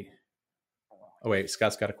had a. Oh wait,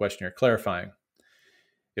 Scott's got a question here. Clarifying: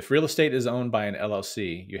 if real estate is owned by an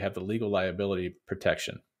LLC, you have the legal liability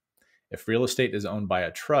protection. If real estate is owned by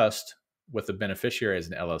a trust with the beneficiary as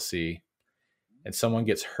an LLC, and someone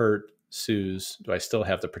gets hurt, sues, do I still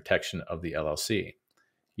have the protection of the LLC?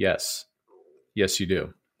 Yes. Yes, you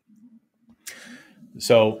do.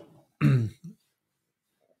 So,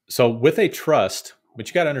 so with a trust, but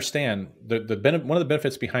you got to understand one of the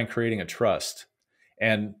benefits behind creating a trust,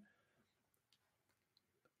 and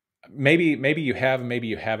maybe you have, maybe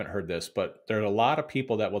you haven't heard this, but there are a lot of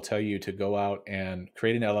people that will tell you to go out and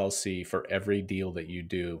create an LLC for every deal that you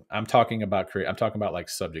do. I'm talking about like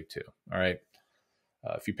subject to. All right.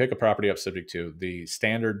 If you pick a property up subject to, the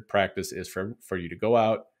standard practice is for you to go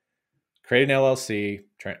out, create an LLC,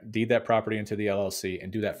 deed that property into the LLC,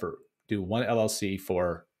 and do one LLC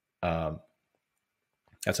for.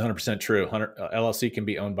 That's 100% true. LLC can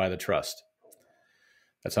be owned by the trust.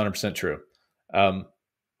 That's 100% true.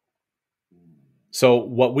 So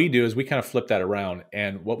what we do is we kind of flip that around,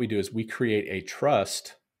 and what we do is we create a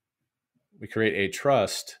trust. We create a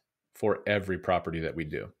trust for every property that we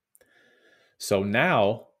do. So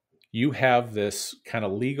now you have this kind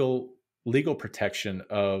of legal protection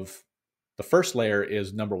of. The first layer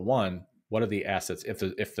is, number one, what are the assets?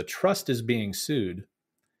 If the trust is being sued,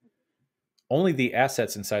 only the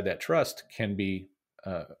assets inside that trust can be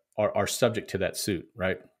are subject to that suit,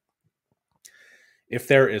 right? If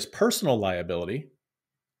there is personal liability,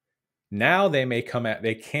 now they may come at,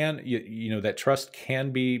 they can, that trust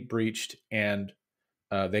can be breached, and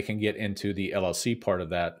they can get into the LLC part of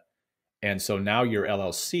that. And so now your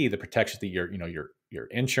LLC, the protection that your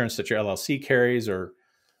insurance that your LLC carries, or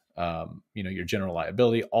your general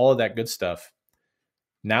liability, all of that good stuff.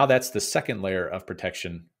 Now that's the second layer of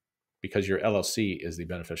protection, because your LLC is the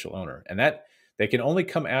beneficial owner, and that they can only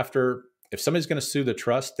come after, if somebody's going to sue the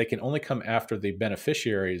trust, they can only come after the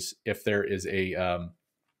beneficiaries if there is a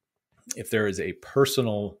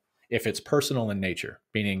personal, if it's personal in nature,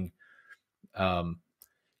 meaning,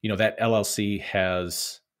 that LLC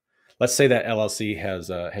has, let's say that LLC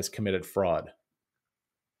has committed fraud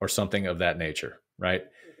or something of that nature, right?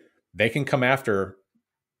 They can come after.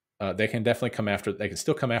 They can definitely come after. They can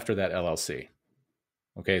still come after that LLC.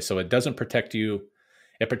 Okay, so it doesn't protect you.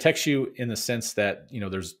 It protects you in the sense that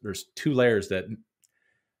there's two layers. And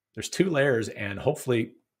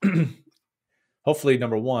hopefully,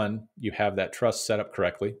 number one, you have that trust set up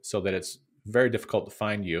correctly so that it's very difficult to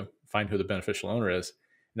find who the beneficial owner is.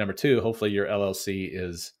 Number two, hopefully your LLC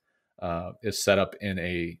is set up in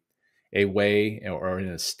a way or in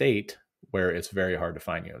a state where it's very hard to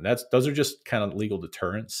find you. And those are just kind of legal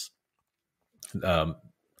deterrents.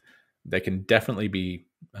 They can definitely be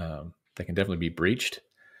breached,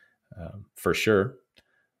 for sure.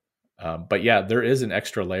 But yeah, there is an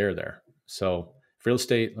extra layer there. So if real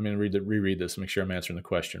estate, let me reread this, make sure I'm answering the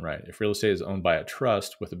question right. If real estate is owned by a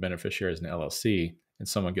trust with the beneficiary as an LLC, and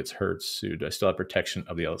someone gets hurt, sued, do I still have protection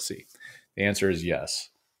of the LLC? The answer is yes.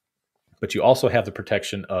 But you also have the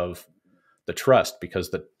protection of the trust, because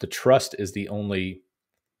the trust is the only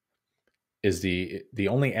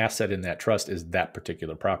asset in that trust is that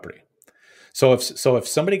particular property. So if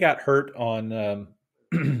somebody got hurt on,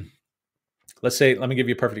 let's say, let me give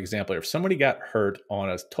you a perfect example. If somebody got hurt on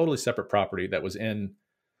a totally separate property that was in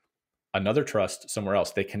another trust somewhere else,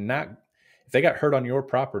 they cannot, if they got hurt on your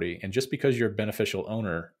property, and just because you're a beneficial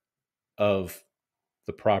owner of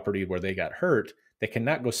the property where they got hurt, they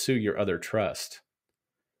cannot go sue your other trust,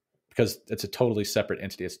 because it's a totally separate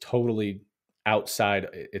entity. It's totally outside.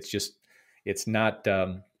 It's not,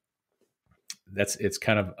 it's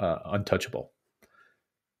kind of untouchable.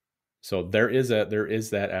 So there is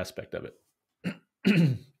that aspect of it.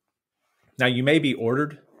 Now you may be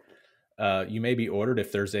ordered.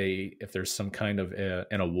 If there's some kind of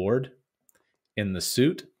an award in the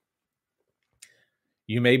suit.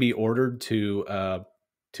 You may be ordered to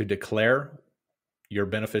declare your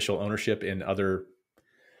beneficial ownership in other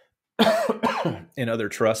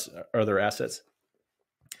trusts or other assets.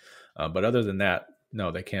 But other than that,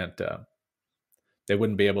 no, they can't. They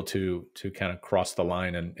wouldn't be able to kind of cross the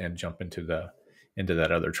line and jump into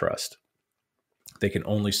that other trust. They can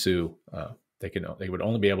only sue. They would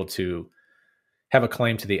only be able to have a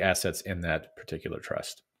claim to the assets in that particular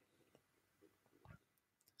trust.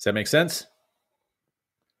 Does that make sense?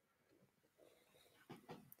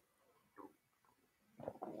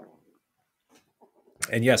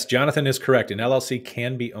 And yes, Jonathan is correct. An LLC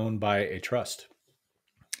can be owned by a trust.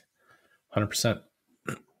 100%.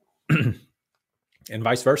 And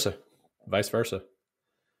vice versa. Vice versa.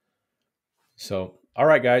 So, all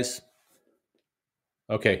right, guys.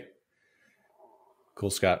 Okay.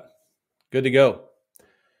 Cool, Scott. Good to go.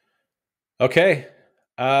 Okay.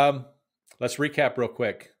 Let's recap real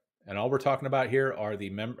quick. And all we're talking about here are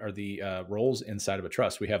the roles inside of a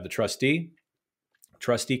trust. We have the trustee.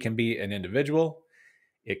 Trustee can be an individual.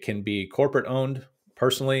 It can be corporate owned.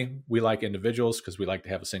 Personally, we like individuals because we like to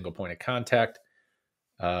have a single point of contact.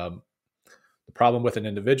 The problem with an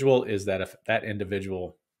individual is that if that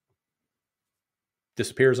individual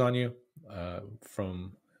disappears on you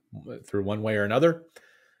through one way or another,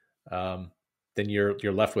 then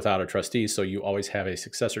you're left without a trustee. So you always have a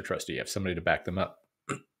successor trustee. You have somebody to back them up.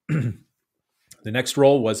 The next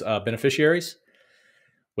role was beneficiaries.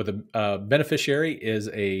 With a beneficiary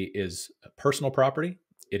is personal property.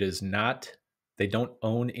 It is not. They don't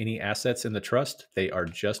own any assets in the trust. They are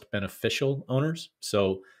just beneficial owners.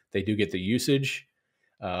 So they do get the usage,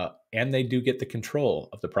 and they do get the control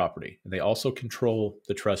of the property. And they also control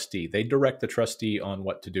the trustee. They direct the trustee on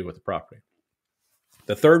what to do with the property.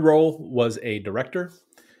 The third role was a director.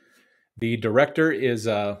 The director is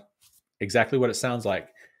exactly what it sounds like.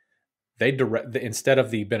 They direct, instead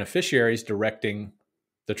of the beneficiaries directing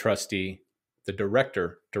the trustee, the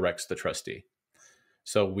director directs the trustee.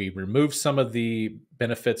 So we remove some of the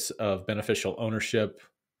benefits of beneficial ownership,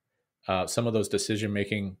 some of those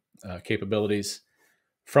decision-making capabilities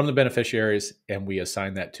from the beneficiaries, and we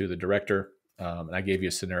assign that to the director. And I gave you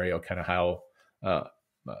a scenario, kind of how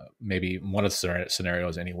maybe one of the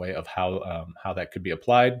scenarios anyway, of how that could be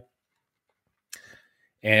applied.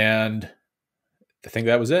 And I think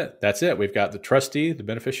that was it. That's it. We've got the trustee, the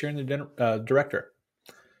beneficiary, and the director.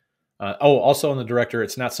 Also on the director,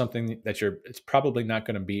 it's not something that it's probably not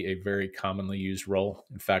going to be a very commonly used role.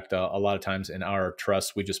 In fact, a lot of times in our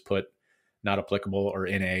trust, we just put not applicable or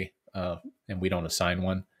NA, and we don't assign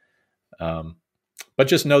one. But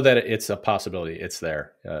just know that it's a possibility. It's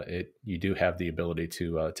there. You do have the ability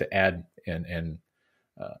to add and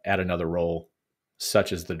add another role,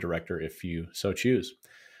 such as the director, if you so choose.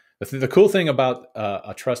 The cool thing about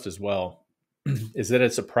a trust as well is that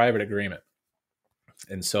it's a private agreement.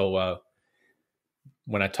 And so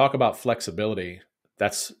when I talk about flexibility,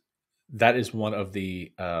 that is one of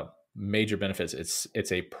the major benefits.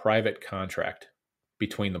 It's a private contract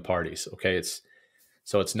between the parties. Okay, it's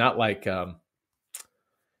not like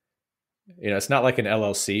it's not like an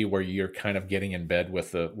LLC where you're kind of getting in bed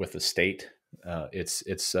with the state.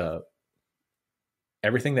 It's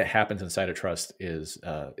everything that happens inside a trust is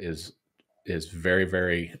very,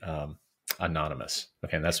 very anonymous.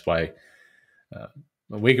 Okay, and that's why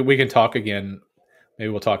we can talk again. Maybe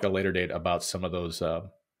we'll talk at a later date about some of those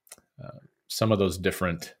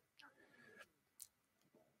different.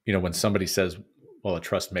 When somebody says, "Well, a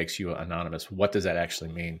trust makes you anonymous," what does that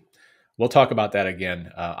actually mean? We'll talk about that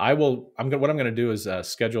again. What I'm going to do is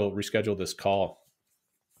reschedule this call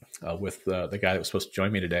with the guy that was supposed to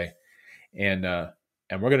join me today, and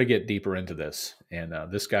we're going to get deeper into this. And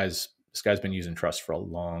this guy's been using trust for a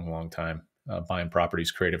long, long time, buying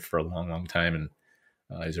properties creative for a long, long time, and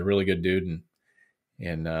he's a really good dude.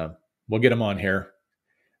 And we'll get him on here.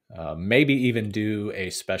 Maybe even do a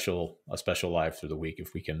special live through the week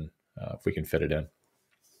if we can fit it in.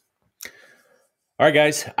 All right,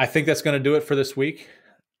 guys, I think that's going to do it for this week.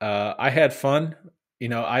 I had fun.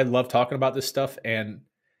 I love talking about this stuff. And,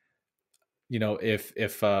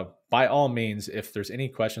 if by all means, if there's any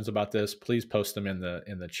questions about this, please post them in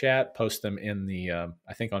the chat, post them in the,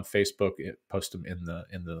 I think on Facebook, post them in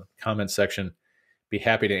the comment section. Be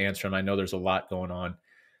happy to answer them. I know there's a lot going on,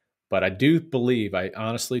 but I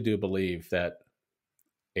honestly do believe that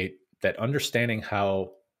that understanding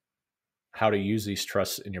how to use these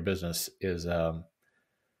trusts in your business is,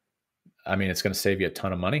 it's going to save you a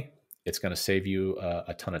ton of money. It's going to save you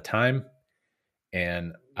a ton of time.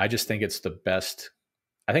 And I just think it's the best.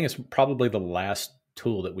 I think it's probably the last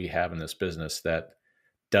tool that we have in this business that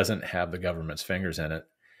doesn't have the government's fingers in it.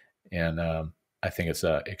 And I think it's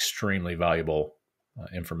extremely valuable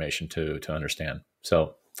information to understand.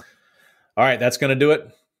 So, all right, that's going to do it.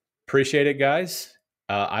 Appreciate it, guys.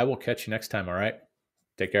 I will catch you next time. All right.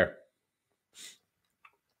 Take care.